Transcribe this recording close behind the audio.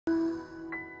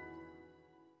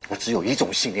我只有一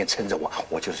种信念撑着我，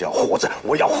我就是要活着，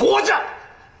我要活着，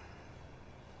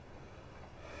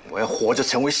我要活着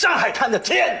成为上海滩的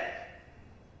天。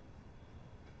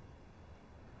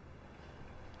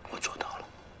我做到了，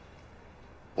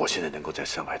我现在能够在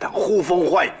上海滩呼风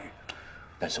唤雨，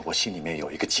但是我心里面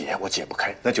有一个结，我解不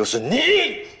开，那就是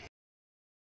你。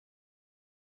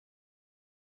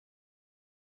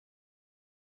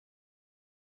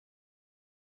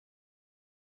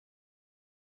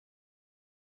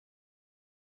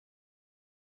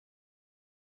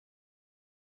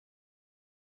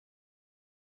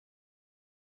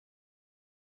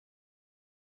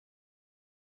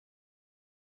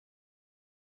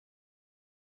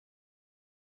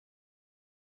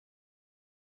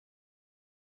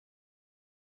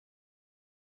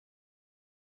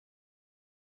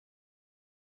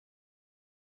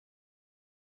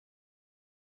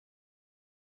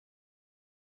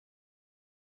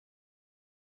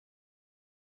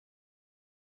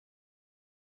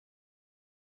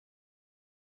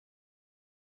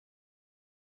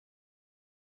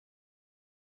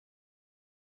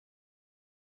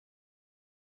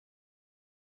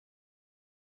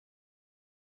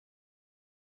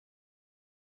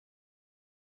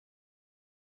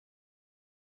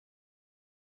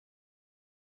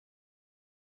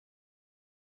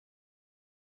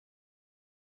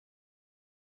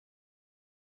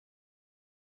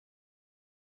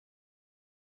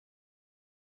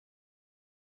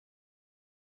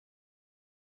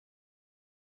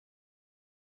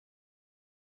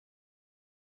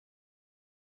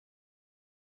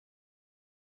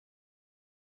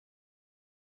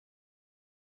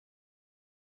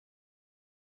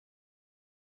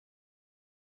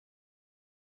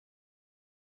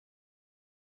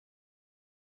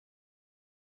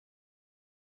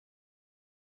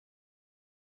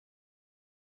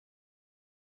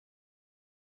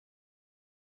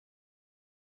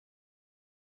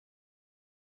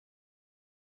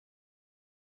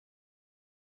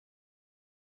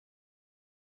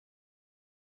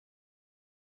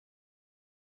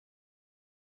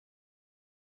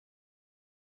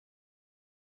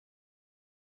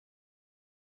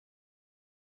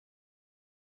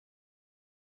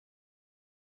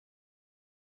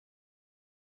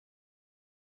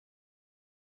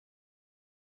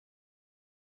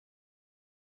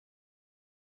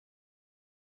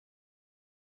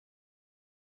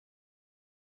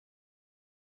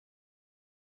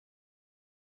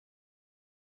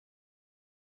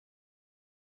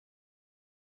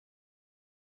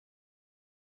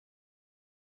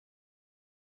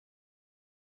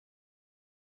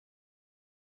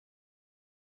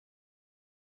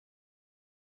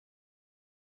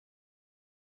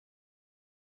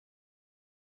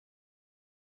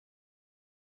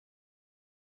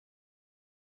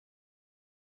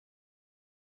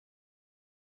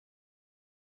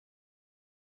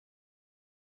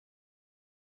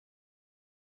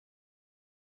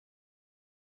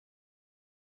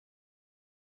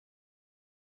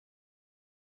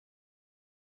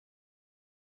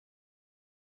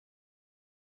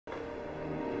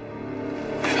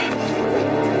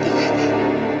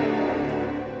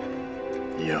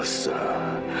要死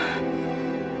了！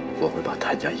我会把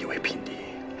谭家夷为平地。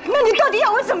那你到底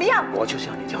要我怎么样？我就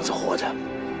像你这样子活着，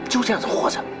就这样子活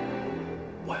着。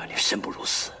我要你生不如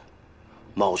死，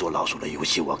猫捉老鼠的游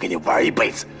戏我要跟你玩一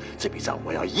辈子。这笔账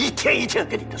我要一天一天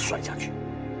跟你的算下去。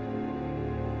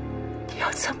你要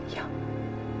怎么样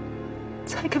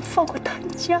才肯放过谭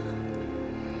家？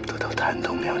得到谭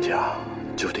董娘家，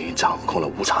就等于掌控了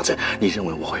无茶镇。你认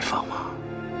为我会放吗？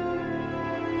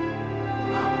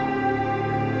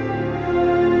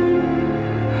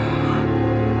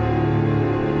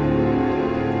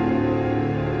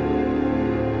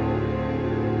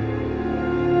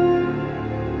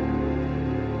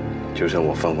就算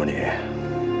我放过你，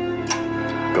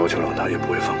高秋郎他也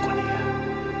不会放过你。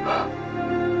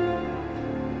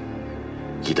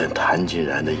一旦谭金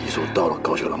然的遗书到了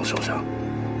高秋郎手上，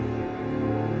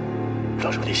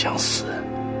到时候你想死，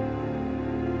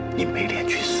你没脸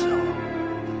去死哦，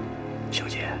秀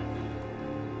姐。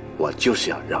我就是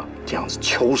要让这样子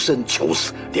求生求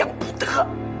死两不得。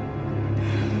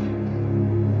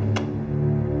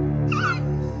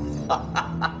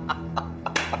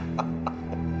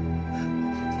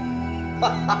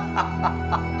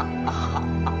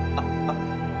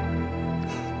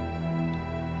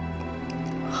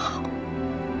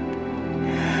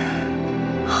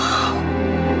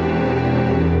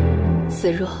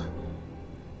思若，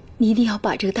你一定要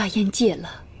把这个大烟戒了。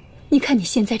你看你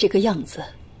现在这个样子。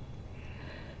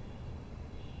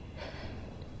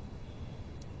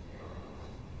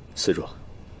思若，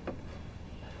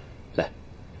来，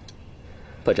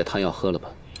把这汤药喝了吧。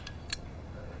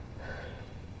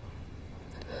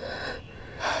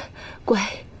乖，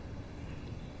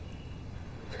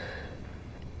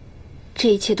这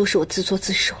一切都是我自作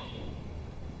自受。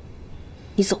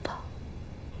你走吧。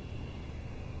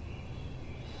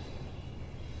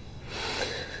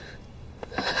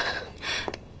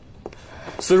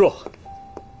思若，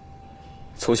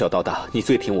从小到大你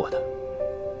最听我的，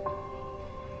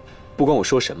不管我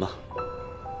说什么，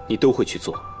你都会去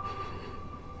做。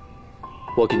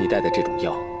我给你带的这种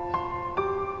药，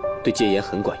对戒烟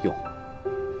很管用。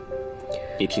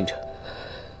你听着，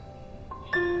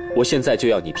我现在就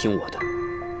要你听我的，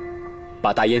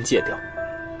把大烟戒掉，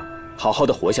好好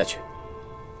的活下去，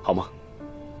好吗？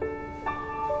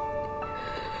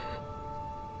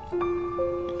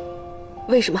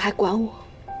为什么还管我？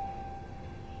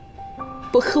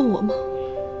不恨我吗？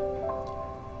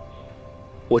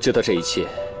我知道这一切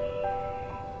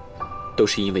都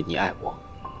是因为你爱我，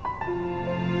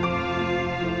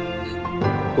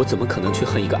我怎么可能去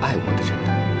恨一个爱我的人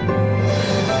呢？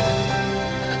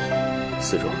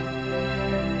思若，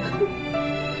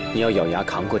你要咬牙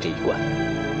扛过这一关，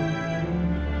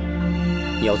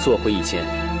你要做回以前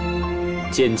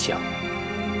坚强、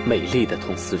美丽的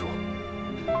佟思若，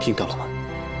听到了吗？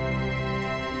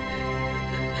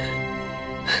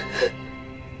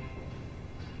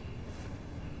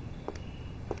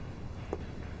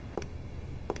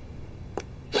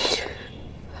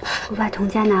我把童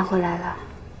家拿回来了。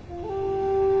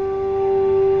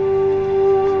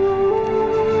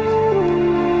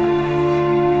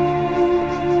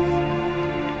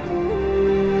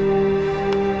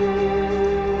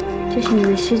这是你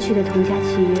们失去的童家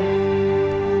契约。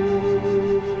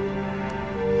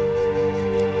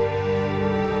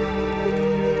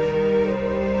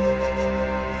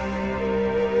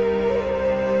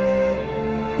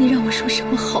你让我说什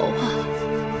么好啊？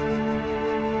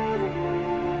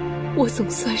我总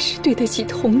算是对得起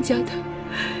童家的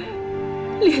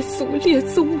列祖列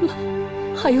宗了，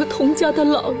还有童家的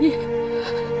老爷。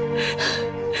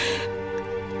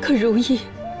可如意，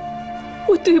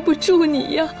我对不住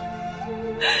你呀，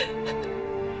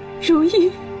如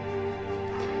意。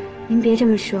您别这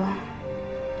么说，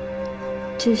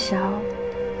至少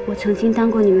我曾经当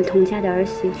过你们童家的儿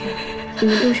媳妇，你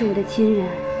们都是我的亲人，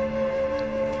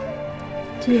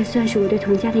这也算是我对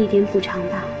童家的一点补偿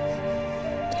吧。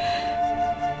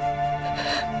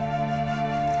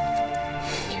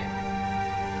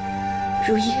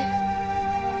如意，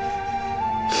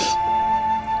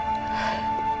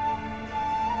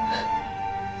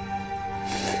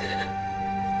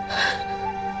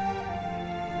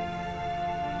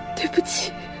对不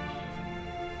起，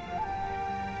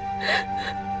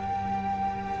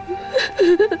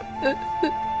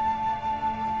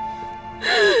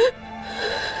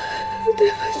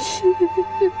对不起。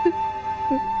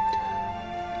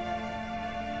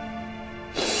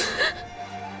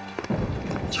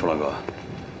秋兰哥，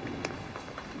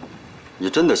你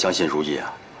真的相信如意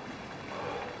啊？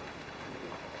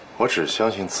我只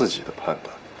相信自己的判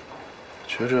断，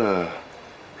觉着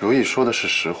如意说的是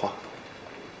实话。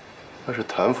但是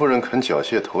谭夫人肯缴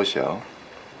械投降，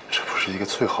这不是一个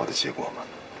最好的结果吗？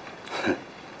哼，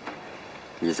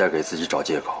你在给自己找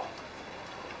借口。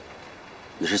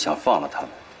你是想放了他们？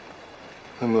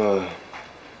那么，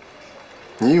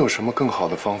你有什么更好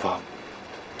的方法吗？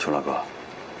秋兰哥，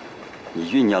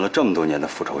你酝酿了这么多年的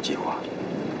复仇计划，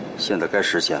现在该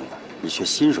实现了，你却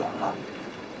心软了。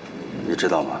你知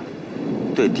道吗？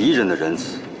对敌人的仁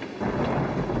慈，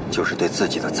就是对自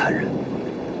己的残忍。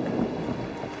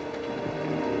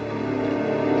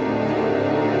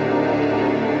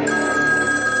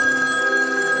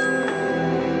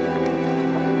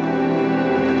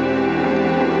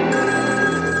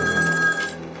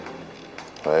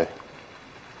喂，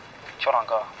秋朗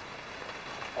哥，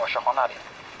我是黄大林。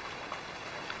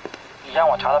你让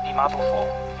我查的蓖麻毒素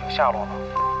有下落了，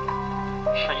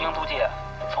是英租界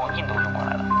从印度运过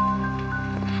来的，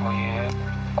属于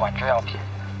管制药品，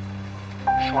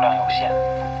数量有限，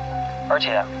而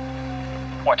且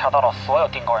我查到了所有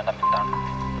订购人的名单，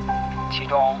其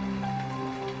中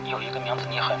有一个名字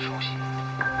你很熟悉，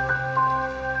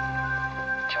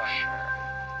就是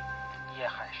叶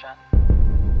海山。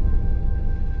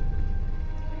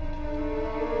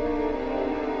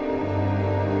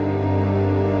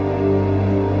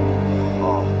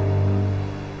好，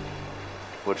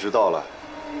我知道了。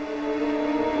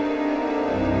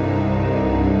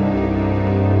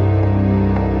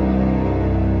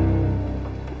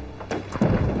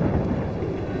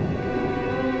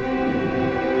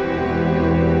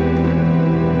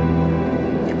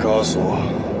你告诉我，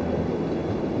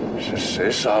是谁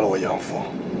杀了我养父？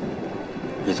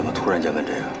你怎么突然间问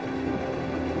这个？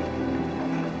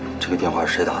这个电话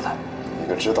是谁打的？一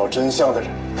个知道真相的人。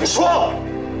你说，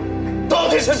到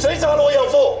底是谁杀了我养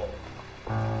父？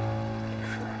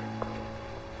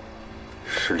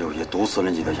是六爷毒死了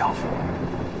你的养父。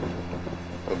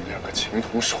我们两个情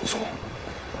同手足，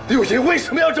六爷为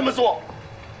什么要这么做？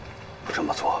不这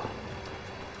么做，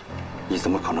你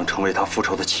怎么可能成为他复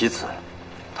仇的棋子？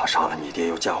他杀了你爹，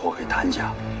又嫁祸给谭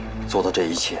家，做的这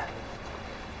一切，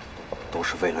都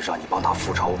是为了让你帮他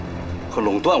复仇和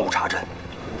垄断乌察镇。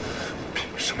凭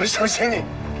什么相信你？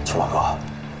邱老哥，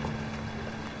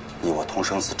你我同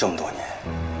生死这么多年，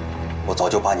我早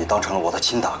就把你当成了我的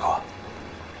亲大哥。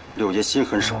六爷心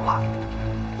狠手辣，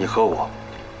你和我，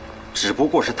只不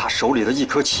过是他手里的一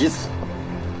颗棋子。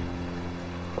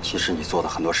其实你做的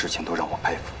很多事情都让我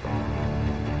佩服，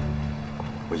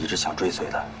我一直想追随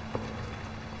的，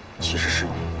其实是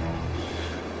你。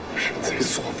认贼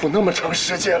作父那么长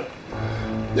时间了，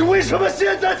你为什么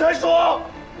现在才说？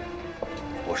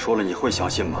我说了你会相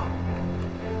信吗？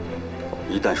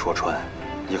一旦说穿，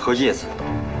你和叶子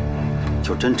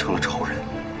就真成了仇人。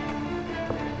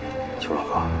邱老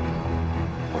哥，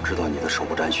我知道你的手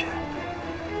不沾血，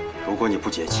如果你不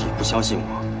解气，不相信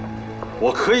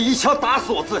我可以一枪打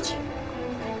死我自己。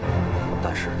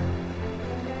但是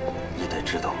你得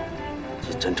知道，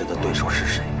你真正的对手是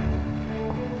谁。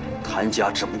谭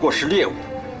家只不过是猎物，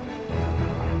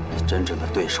你真正的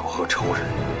对手和仇人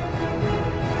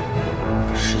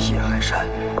是叶海山。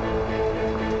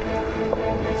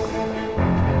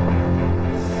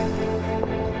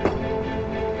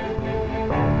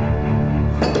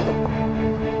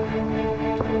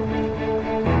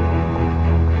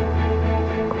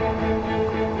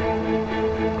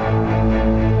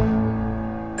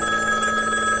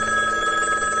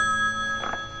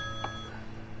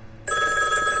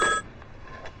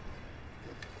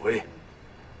喂，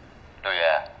六爷，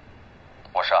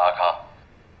我是阿康。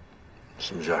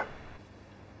什么事儿？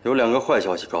有两个坏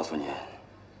消息告诉你。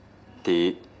第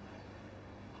一，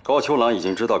高秋郎已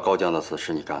经知道高江的死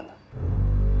是你干的。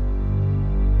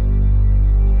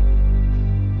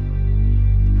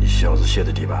你小子泄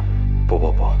的底吧？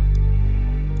不，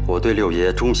我对六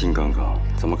爷忠心耿耿，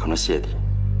怎么可能泄底？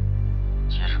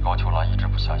其实高秋郎一直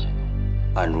不相信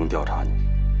你，暗中调查你，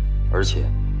而且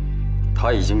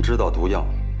他已经知道毒药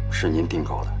是您订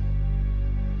购的。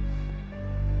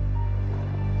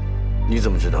你怎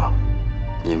么知道？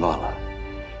您忘了？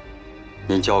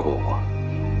您教过我，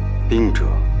兵者，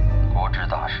国之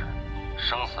大事，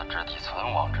生死之地，存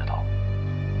亡之道，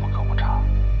不可不察。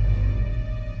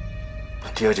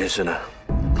第二件事呢？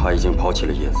他已经抛弃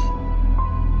了叶子，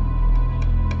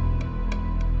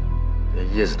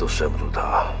连叶子都拴不住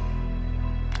他，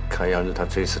看样子他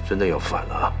这次真的要反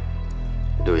了啊！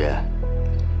六爷，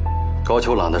高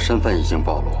秋朗的身份已经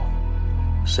暴露，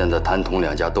现在谭童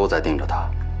两家都在盯着他，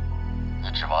你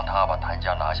指望他把谭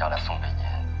家拿下来送给您，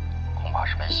恐怕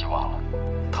是没希望了。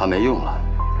他没用了，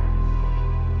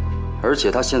而且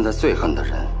他现在最恨的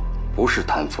人，不是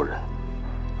谭夫人，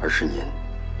而是您。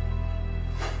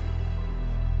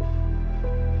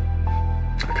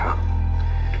阿康，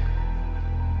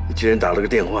你既然打了个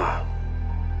电话，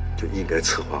就应该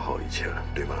策划好一切了，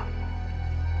对吗？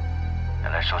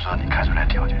来说说你开出来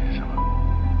的条件是什么？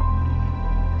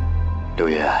六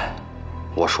爷，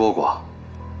我说过，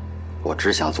我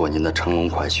只想做您的乘龙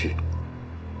快婿。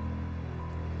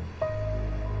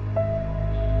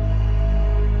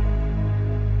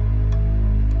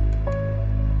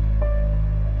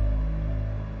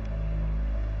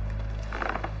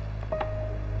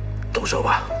动手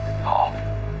吧。好。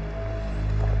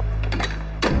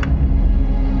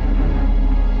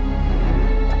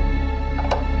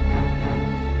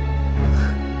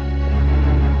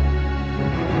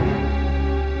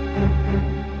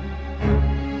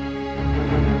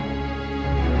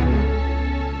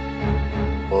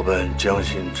我本将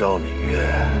心照明月，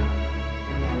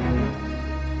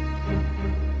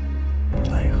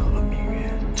奈何明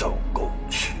月照沟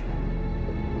渠。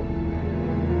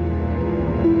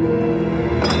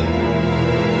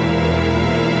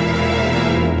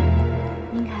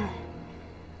您看，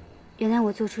原来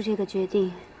我做出这个决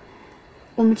定，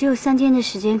我们只有3天的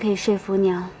时间可以说服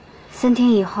娘，3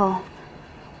天以后，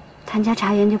谭家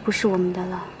茶园就不是我们的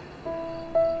了。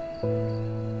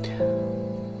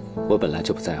我本来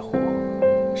就不在乎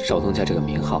少东家这个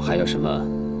名号还有什么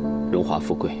荣华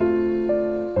富贵。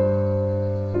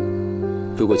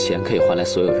如果钱可以换来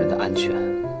所有人的安全、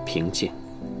平静，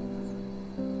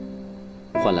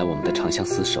换来我们的长相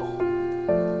厮守，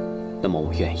那么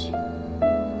我愿意。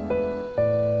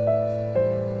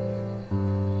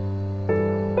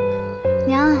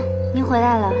娘，您回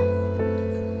来了。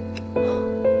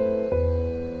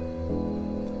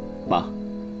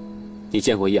你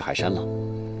见过叶海山了？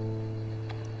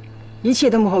一切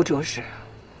的幕后主使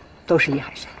都是叶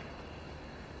海山。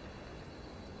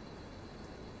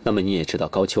那么你也知道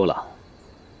高秋朗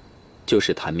就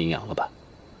是谭明阳了吧？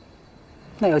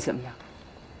那又怎么样？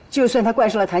就算他冠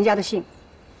上了谭家的姓，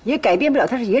也改变不了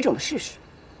他是野种的事实。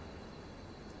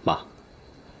妈，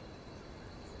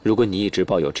如果你一直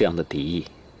抱有这样的敌意，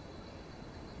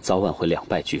早晚会两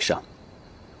败俱伤。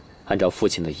按照父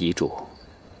亲的遗嘱，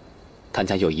谭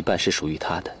家有一半是属于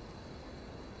他的。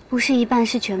不是一半，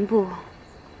是全部。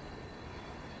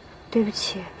对不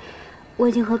起，我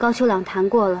已经和高秋朗谈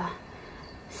过了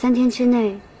，3天之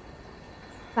内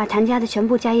把谭家的全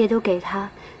部家业都给他，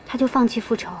他就放弃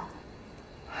复仇。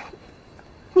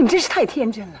你们真是太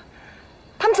天真了，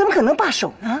他们怎么可能罢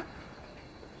手呢？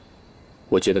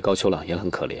我觉得高秋朗也很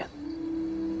可怜，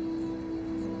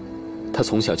他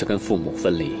从小就跟父母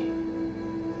分离，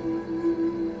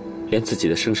连自己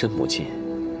的生身母亲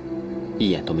一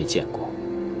眼都没见过，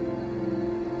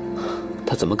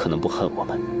他怎么可能不恨我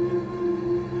们？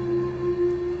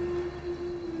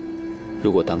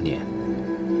如果当年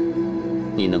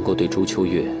你能够对朱秋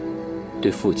月、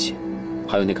对父亲，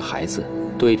还有那个孩子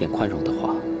多一点宽容的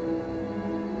话，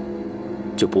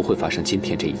就不会发生今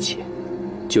天这一切。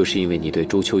就是因为你对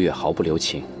朱秋月毫不留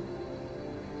情，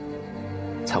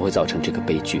才会造成这个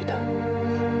悲剧的。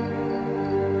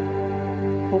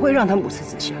我会让他母慈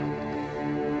子孝，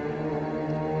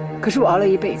可是我熬了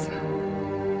一辈子，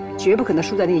绝不可能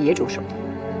输在那个野种手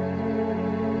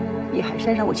里。叶海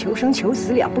山让我求生求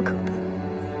死两不可得，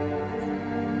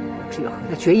只有和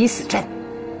他决一死战。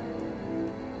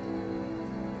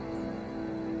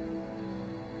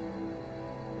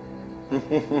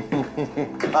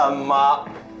看妈，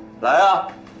来啊，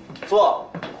坐。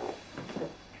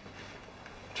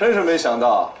真是没想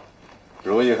到，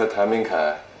如意和谭明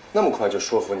凯那么快就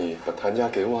说服你把谭家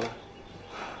给我了。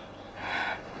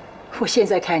我现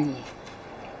在看你，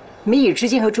米雨之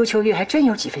间和朱秋月还真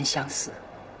有几分相似。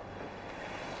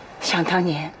想当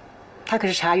年，她可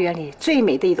是茶园里最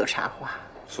美的一朵茶花。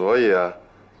所以啊，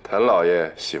谭老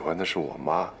爷喜欢的是我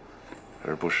妈，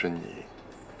而不是你。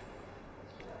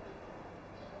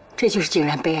这就是竟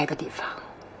然悲哀的地方，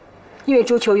因为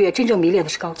朱秋月真正迷恋的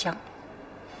是高江。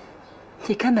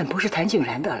你根本不是谭景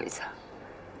然的儿子，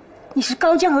你是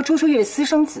高江和朱秋月的私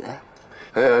生子。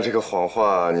哎呀，这个谎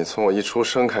话你从我一出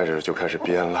生开始就开始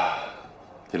编了，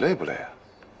你累不累啊？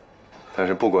但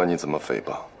是不管你怎么诽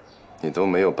谤，你都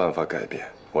没有办法改变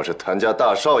我是谭家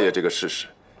大少爷这个事实。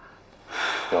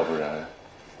要不然，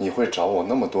你会找我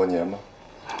那么多年吗？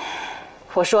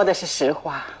我说的是实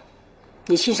话，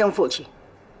你亲生父亲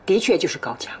的确就是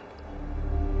高江。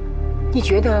你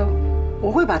觉得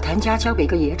我会把谭家交给一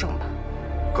个野种吗？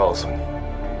告诉你，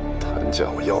谭家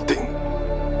我要定了，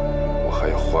我还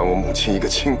要还我母亲一个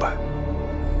清白。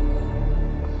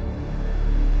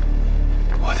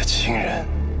我的亲人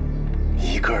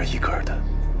一个一个的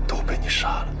都被你杀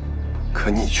了，可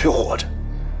你却活着。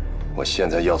我现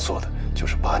在要做的就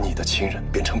是把你的亲人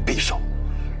变成匕首，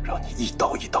让你一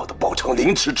刀一刀的饱尝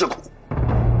凌迟之苦。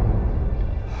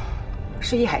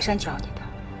是叶海山教你的。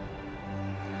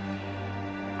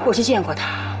我去见过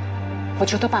他，我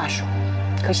求他罢手，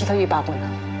可惜他欲罢不能，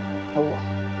而我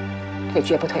也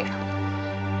绝不退让。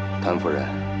谭夫人，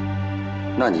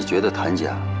那你觉得谭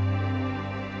家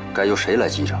该由谁来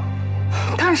继承？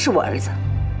当然是我儿子，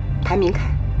谭明凯。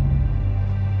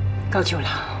高秋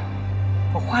朗，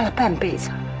我花了半辈子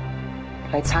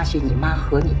来擦洗你妈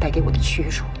和你带给我的屈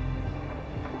辱，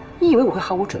你以为我会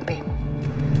毫无准备吗？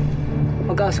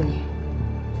我告诉你，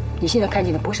你现在看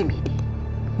见的不是谜底，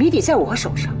谜底在我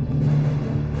手上。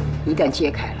一旦揭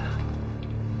开了，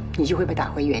你就会被打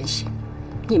回原形，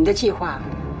你们的计划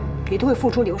也都会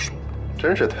付诸流水。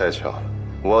真是太巧了，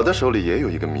我的手里也有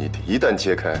一个谜底，一旦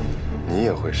揭开，你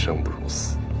也会生不如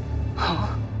死。好，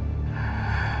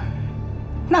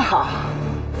那好，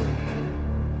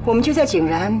我们就在景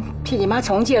然替你妈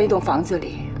重建的那栋房子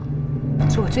里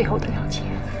做最后的了结。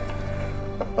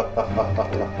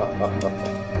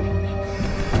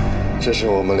这是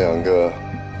我们两个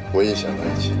唯一想在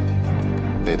一起的地方。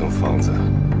那栋房子，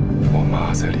我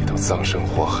妈在里头葬身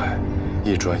火海，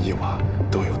一砖一瓦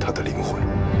都有她的灵魂。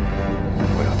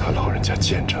我要她老人家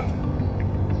见证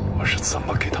我是怎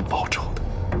么给她报仇的。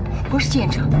不是见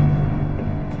证，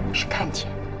是看见。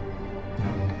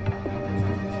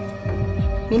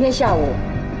明天下午，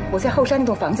我在后山那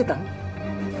栋房子等你。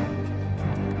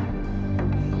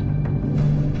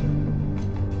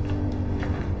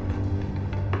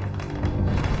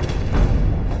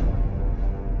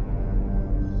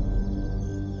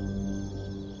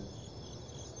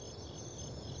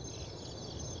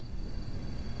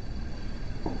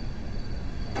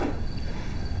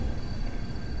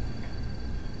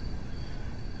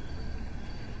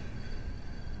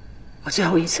我最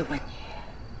后一次问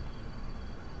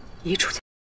你，遗嘱在？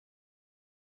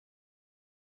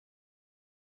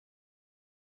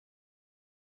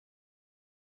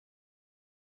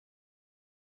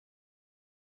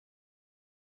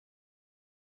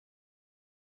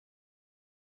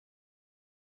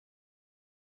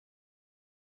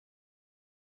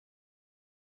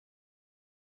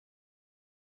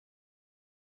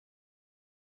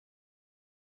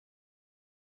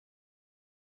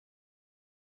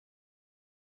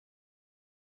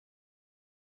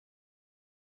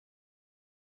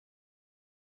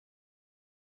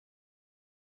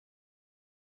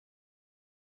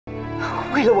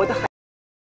为了我的孩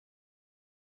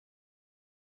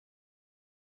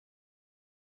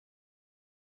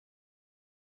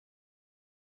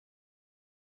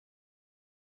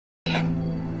子，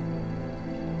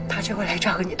他就会来这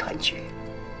儿和你团聚。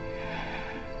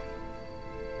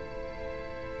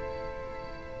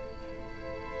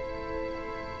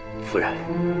夫人，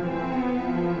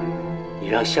你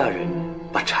让下人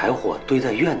把柴火堆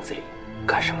在院子里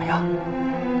干什么呀？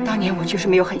当年我就是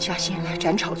没有狠下心来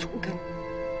斩草除根，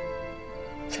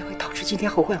才会导致今天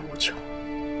后患无穷。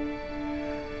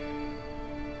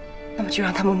那么就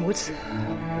让他们母子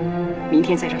明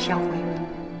天在这儿相会吧。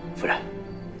夫人，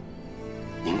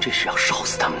您这是要烧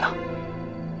死他们呢？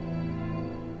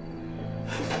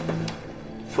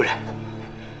夫人，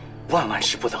万万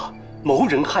使不得，谋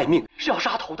人害命是要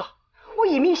杀头的。我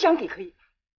以命相抵可以吧？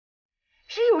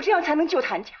只有这样才能救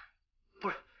谭家。不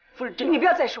是，夫人，你不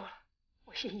要再说了，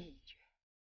我心意已决。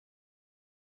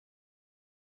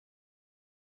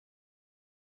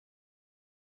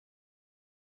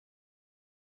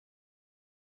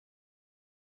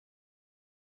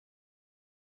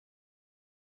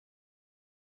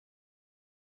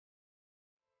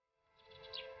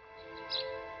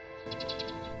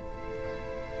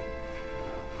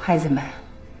孩子们，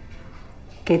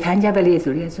给谭家的列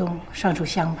祖列宗上炷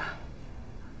香吧。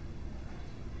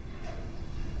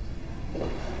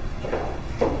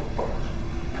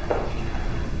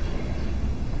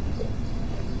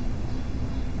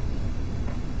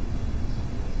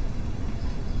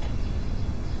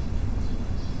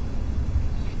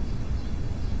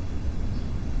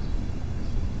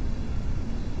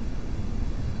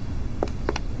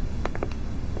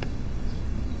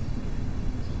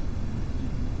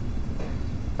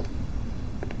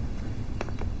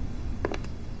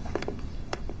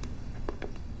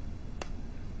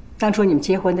当初你们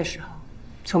结婚的时候，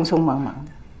匆匆忙忙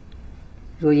的，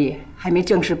如意还没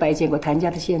正式拜见过谭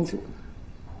家的先祖呢。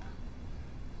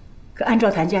可按照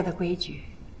谭家的规矩，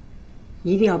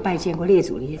一定要拜见过列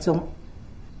祖列宗，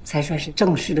才算是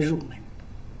正式的入门。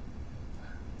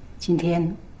今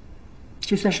天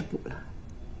就算是补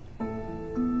了。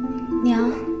娘，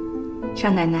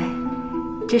少奶奶，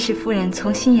这是夫人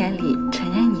从心眼里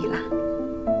承认你了。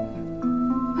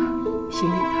行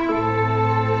礼吧。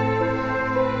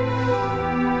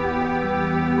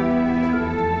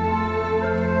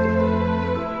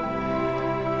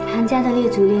谭家的列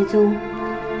祖列宗，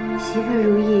媳妇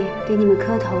如意给你们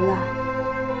磕头了，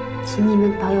请你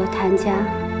们保佑谭家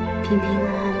平平安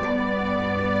安的。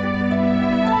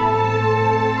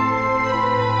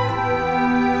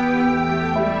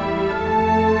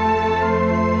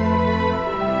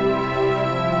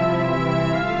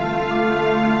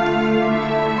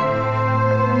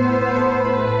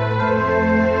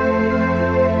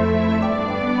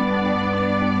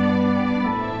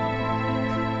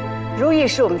如意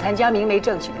是我们谭家明媒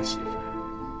正娶的媳妇，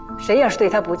谁要是对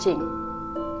她不敬，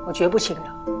我绝不轻饶。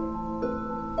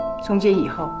从今以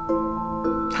后，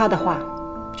她的话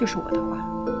就是我的话。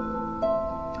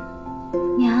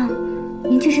娘，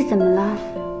您这是怎么了？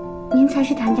您才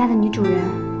是谭家的女主人。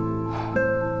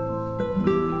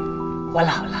我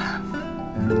老了，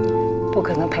不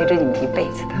可能陪着你们一辈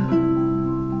子的。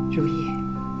如意，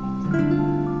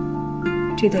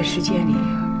这段时间里，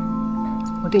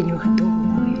我对你有很多误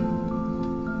会，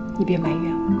你别埋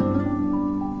怨我。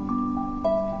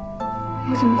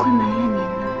我怎么会埋怨您呢？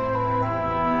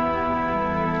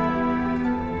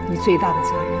你最大的责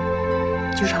任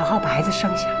就是好好把孩子生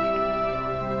下来，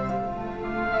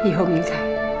以后明彩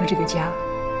和这个家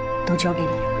都交给你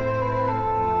了。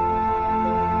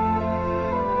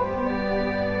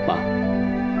妈，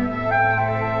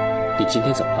你今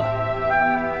天怎么了？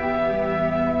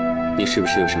你是不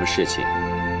是有什么事情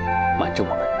瞒着我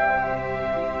们？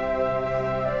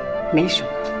没什么，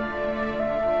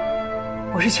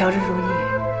我是瞧着如意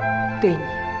对你、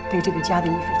对这个家的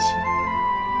一份心，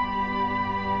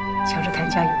瞧着谭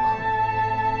家有后，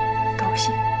高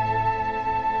兴。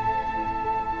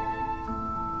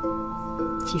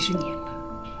几十年了，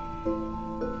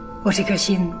我这颗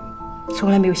心从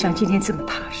来没有像今天这么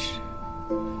踏实。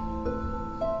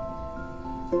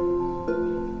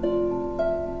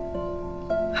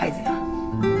孩子啊，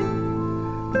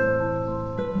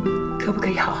可不可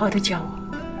以好好的叫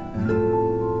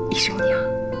我一声娘？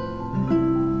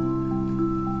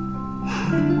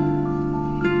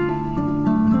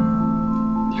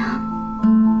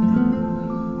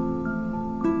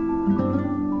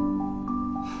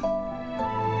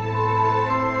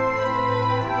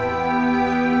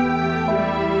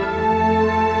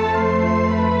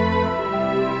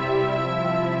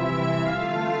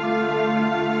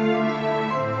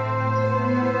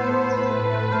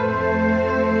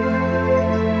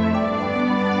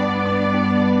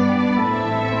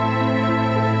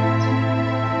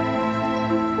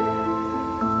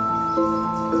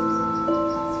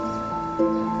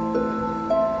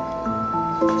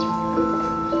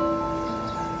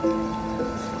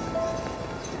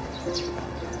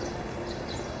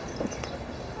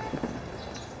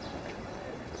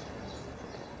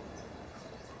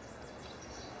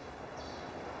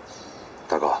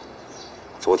大哥，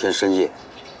昨天深夜，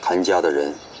谭家的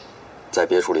人在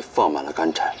别墅里放满了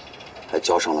干柴，还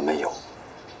浇上了煤油。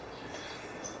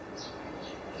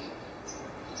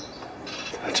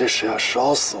他这是要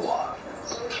烧死我，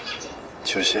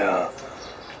就像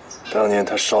当年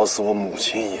他烧死我母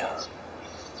亲一样。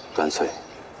干脆，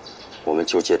我们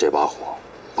就借这把火，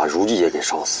把如意也给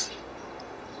烧死，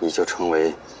你就成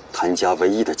为谭家唯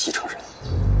一的继承人。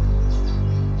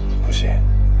不行，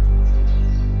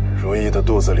如意的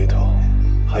肚子里头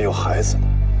还有孩子呢，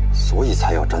所以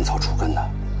才要斩草除根呢。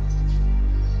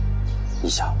你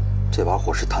想，这把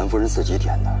火是谭夫人自己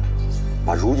点的，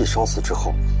把如意烧死之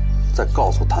后，再告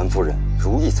诉谭夫人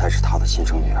如意才是她的亲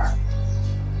生女儿，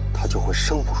她就会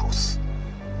生不如死。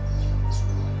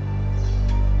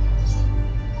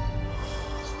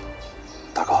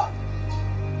大哥，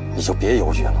你就别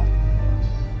犹豫了。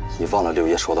你忘了六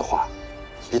爷说的话，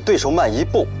比对手慢一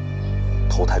步，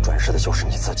投胎转世的就是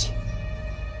你自己。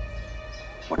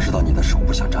我知道你的手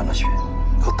不想沾了血，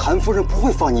可谭夫人不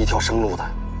会放你一条生路的，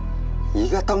你应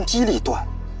该当机立断。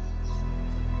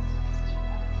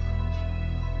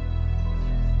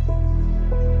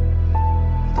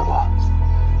大哥，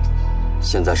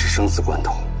现在是生死关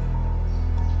头，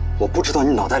我不知道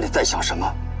你脑袋里在想什么，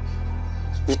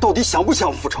你到底想不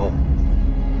想复仇？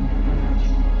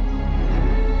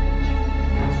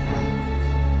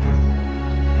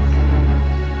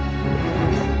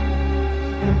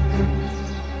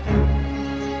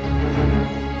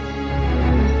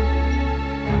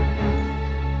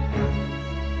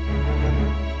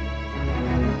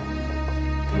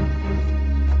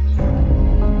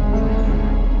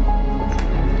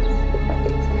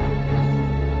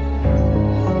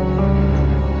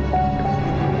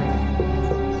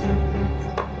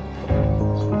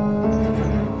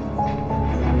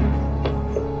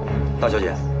大小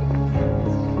姐，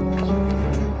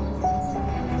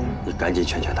你赶紧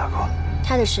劝劝大哥。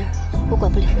他的事我管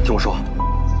不了。听我说，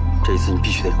这一次你必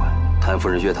须得管。谭夫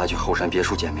人约他去后山别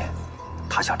墅见面，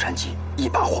他想趁机一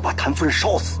把火把谭夫人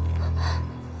烧死。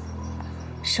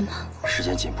什么？时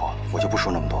间紧迫，我就不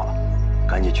说那么多了，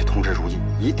赶紧去通知如意，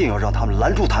一定要让他们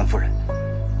拦住谭夫人。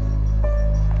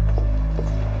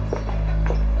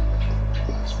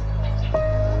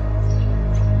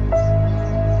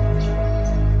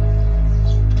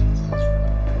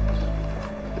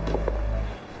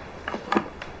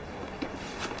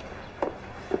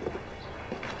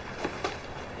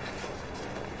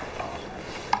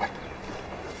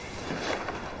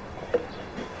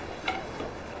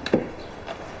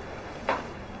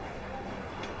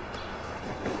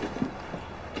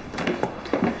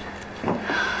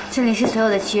这里是所有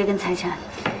的契约跟财产，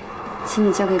请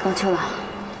你交给高秋朗。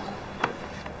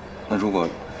那如果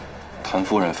谭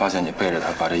夫人发现你背着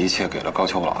她把这一切给了高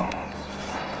秋朗，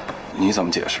你怎么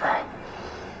解释？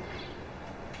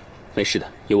没事的，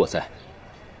有我在。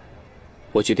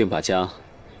我决定把家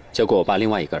交给我爸另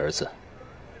外一个儿子。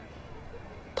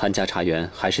谭家茶园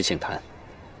还是姓谭，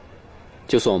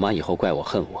就算我妈以后怪我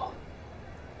恨我，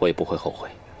我也不会后悔。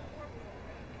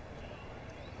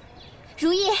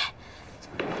如意。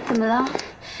怎么了？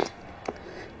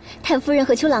谭夫人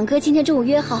和秋朗哥今天中午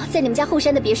约好在你们家后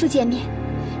山的别墅见面，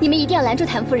你们一定要拦住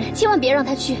谭夫人，千万别让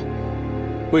她去。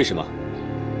为什么？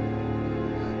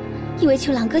因为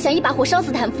秋朗哥想一把火烧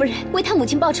死谭夫人，为他母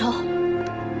亲报仇。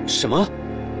什么？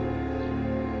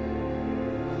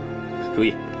如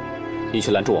意，你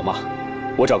去拦住我妈，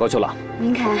我找高秋朗。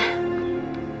明凯，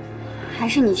还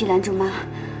是你去拦住妈，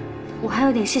我还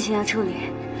有点事情要处理。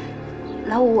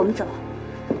老五，我们走。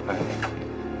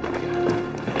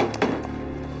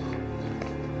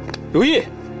如意，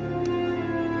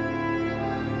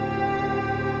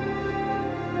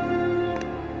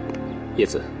叶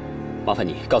子，麻烦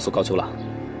你告诉高九郎，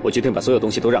我决定把所有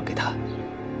东西都让给他，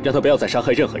让他不要再伤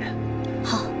害任何人。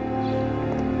好。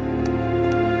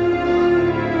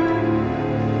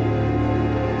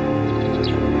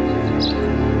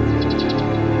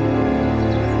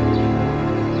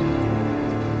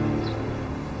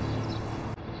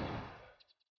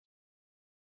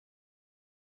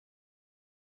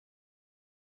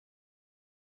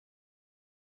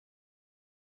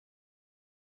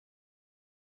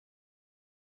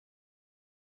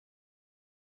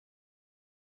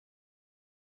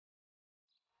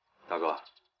大哥，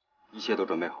一切都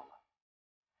准备好了。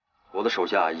我的手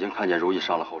下已经看见如意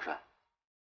上了后山。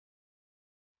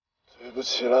对不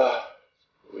起了，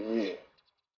如意，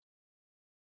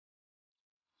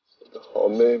我的好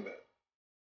妹妹。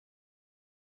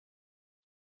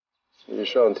你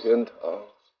上天堂，我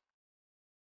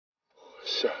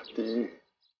下地狱。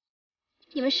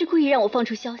你们是故意让我放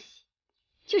出消息，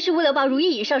就是为了把如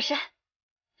意引上山。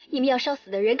你们要烧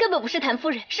死的人根本不是谭夫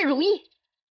人，是如意。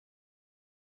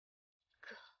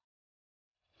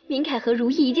明凯和如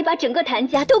意已经把整个谭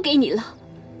家都给你了。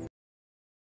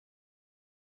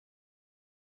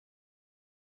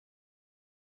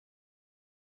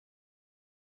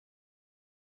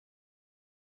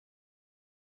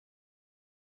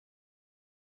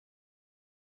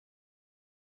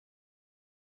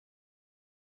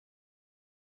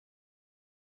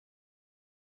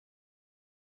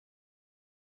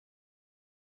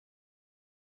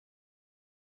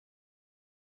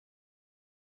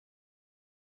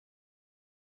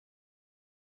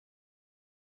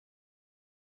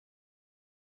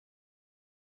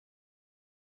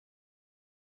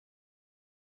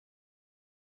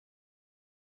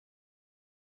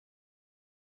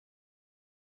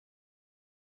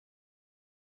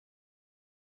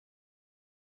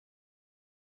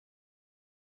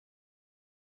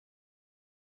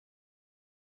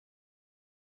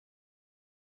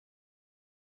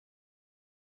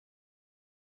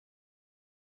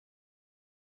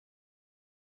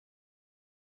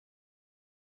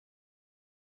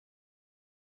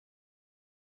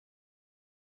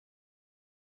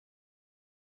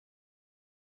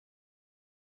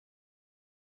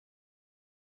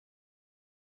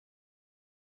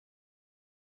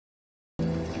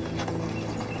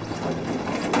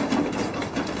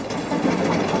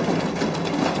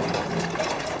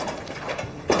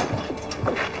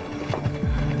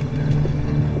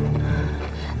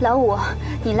老五，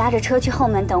你拉着车去后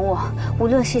门等我，无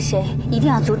论是谁，一定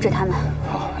要阻止他们。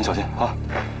好，你小心啊。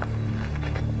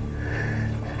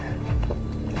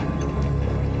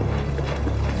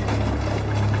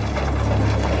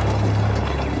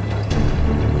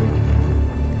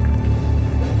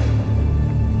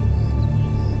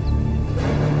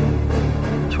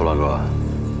秋郎哥，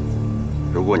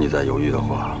如果你再犹豫的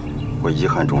话，会遗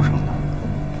憾终生的。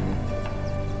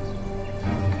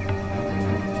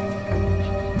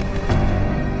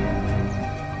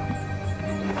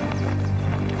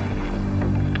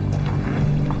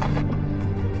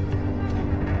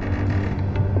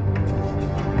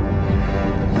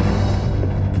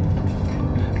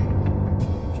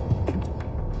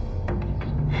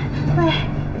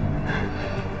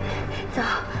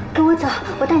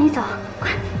我带你走，快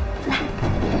来！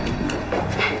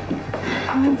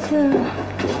儿子，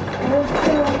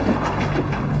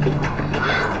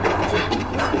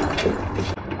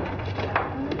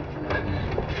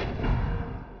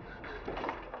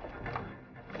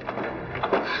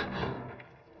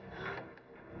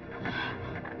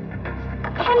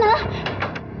开门！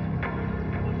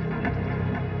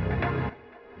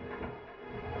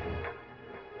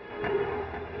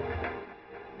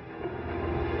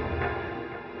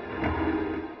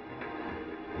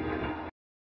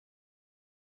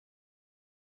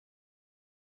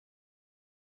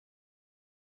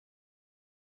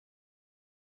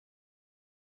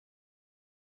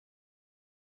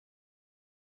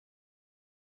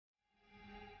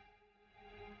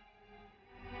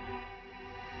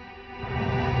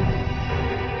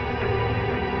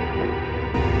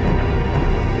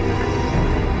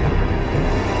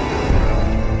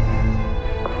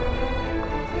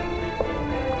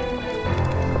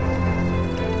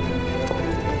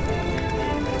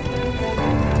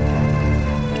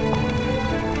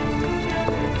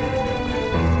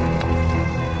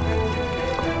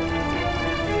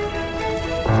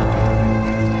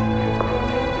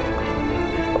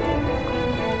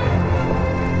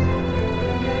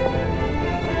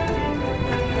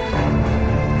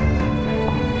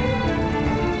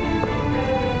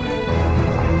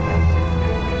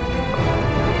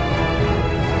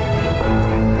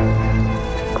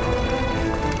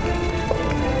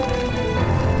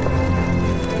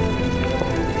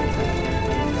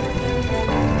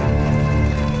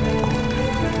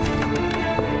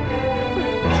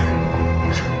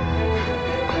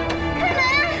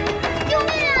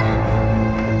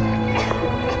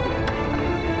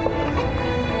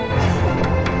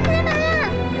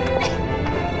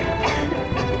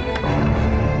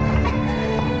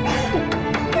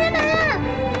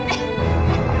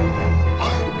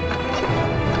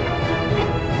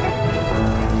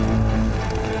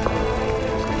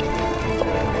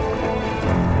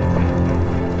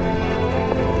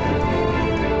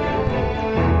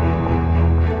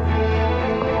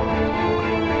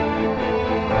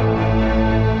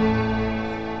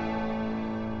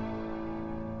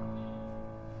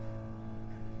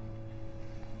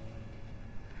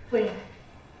夫人，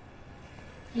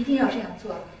一定要这样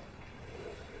做。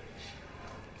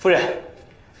夫人，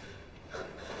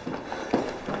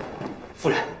夫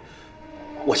人，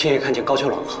我亲眼看见高秋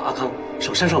朗和阿康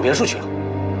上山上别墅去了。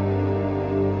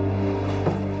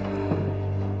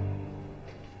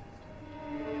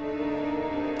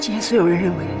既然所有人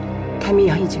认为谭明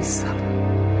阳已经死了，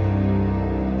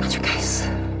他就该死。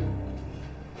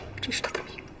这是他的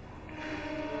命。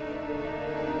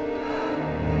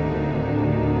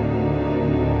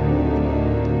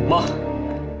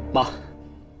妈，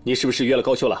你是不是约了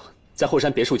高秋朗在后山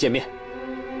别墅见面？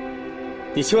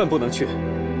你千万不能去，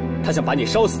他想把你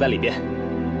烧死在里边。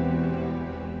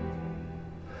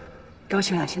高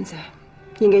秋朗现在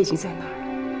应该已经在那儿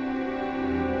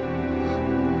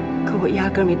了，可我压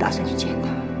根没打算去见他。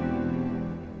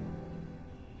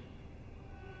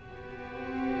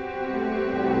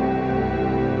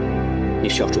你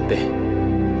是要准备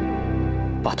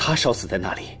把他烧死在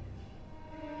那里？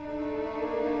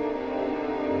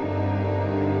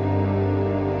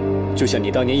就像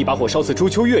你当年一把火烧死朱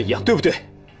秋月一样，对不对？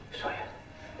少爷，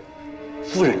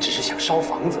夫人只是想烧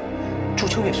房子，朱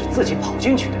秋月是自己跑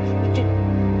进去的。这，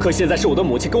可现在是我的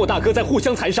母亲跟我大哥在互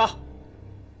相残杀，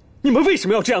你们为什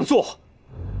么要这样做？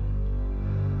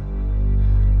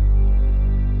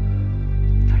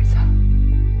儿子，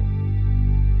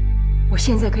我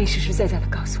现在可以实实在在的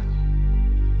告诉你，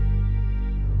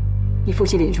你父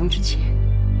亲临终之前，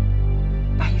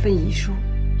把一份遗书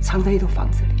藏在那栋房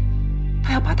子里。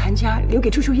他要把谭家留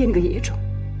给朱秋月那个野种。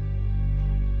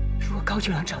如果高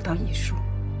秋朗找到遗书，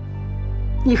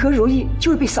你和如意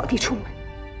就会被扫地出门。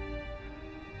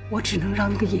我只能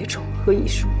让那个野种和遗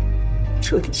书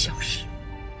彻底消失。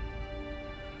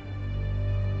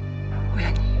为了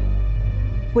你，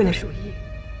为了如意，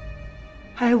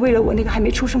还是为了我那个还没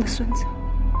出生的孙子，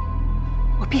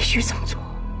我必须这么做。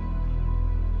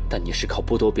但你是靠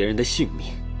剥夺别人的性命，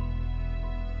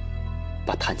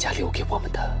把谭家留给我们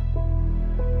的。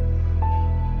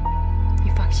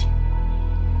放心，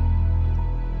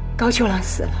高秋朗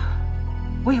死了，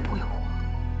我也不会活，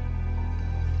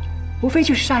无非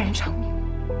就是杀人偿命。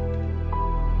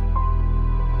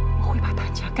我会把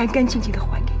谭家干干净净的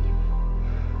还给你们。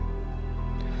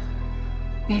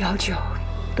连老九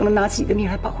都能拿自己的命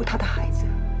来保护他的孩子，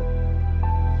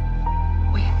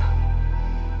我也能。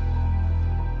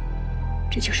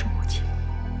这就是母亲。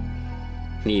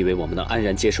你以为我们能安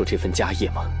然接受这份家业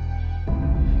吗？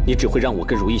你只会让我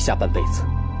跟如意下半辈子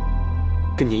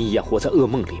跟您一样活在噩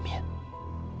梦里面。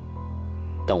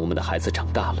当我们的孩子长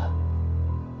大了，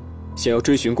想要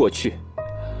追寻过去，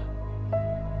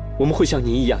我们会像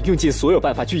您一样用尽所有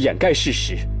办法去掩盖事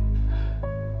实，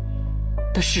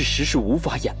但事实是无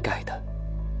法掩盖的。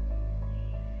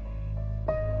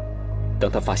当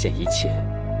他发现一切，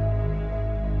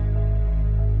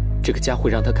这个家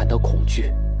会让他感到恐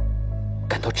惧，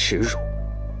感到耻辱。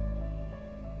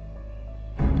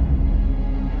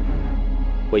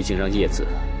我已经让叶子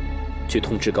去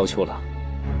通知高秋朗，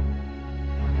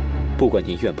不管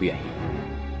您愿不愿意，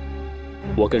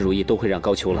我跟如意都会让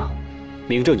高秋朗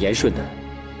名正言顺的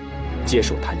接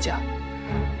手谭家。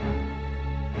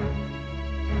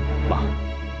妈，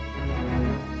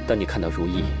当你看到如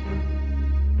意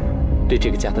对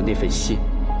这个家的那份心，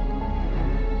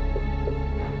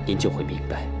您就会明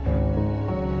白，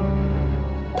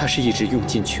她是一直用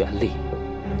尽全力，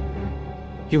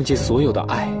用尽所有的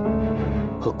爱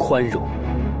和宽容，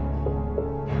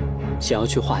想要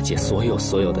去化解所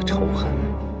有的仇恨。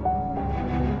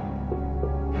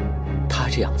他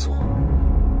这样做，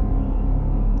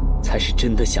才是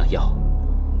真的想要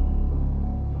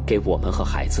给我们和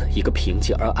孩子一个平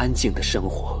静而安静的生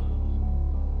活。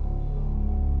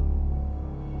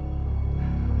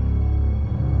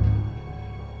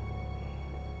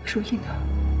如意呢？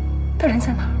他人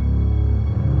在哪儿？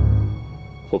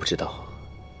我不知道。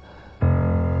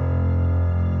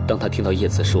当他听到叶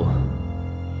子说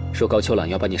高秋朗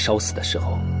要把你烧死的时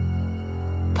候，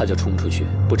他就冲出去，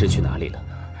不知去哪里了。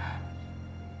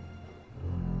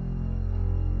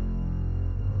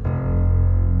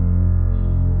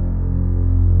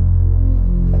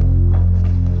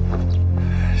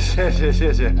谢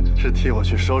谢，是替我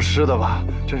去收尸的吧？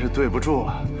真是对不住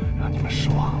了，让你们失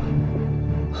望了。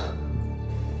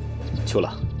秋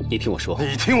朗，你听我说。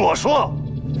你听我说，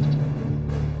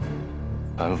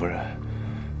安夫人，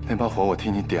那把火我替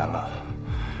你点了，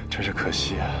真是可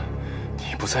惜啊，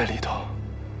你不在里头。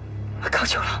高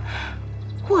秋朗，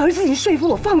我儿子已经说服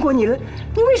我放过你了，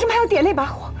你为什么还要点那把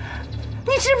火？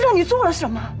你知不知道你做了什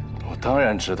么？我当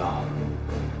然知道，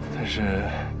但是，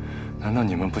难道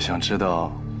你们不想知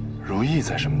道如意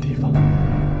在什么地方？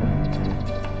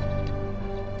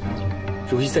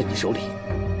如意在你手里。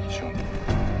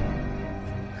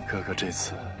哥哥这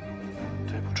次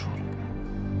对不住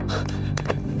了。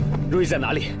如意在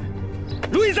哪里？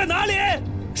如意在哪里？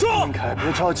说！林凯，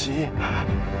别着急，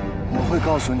我会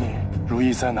告诉你如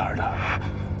意在哪儿的。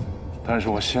但是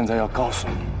我现在要告诉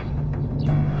你，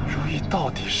如意到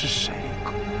底是谁？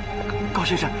高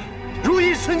先生，如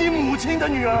意是你母亲的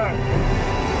女儿。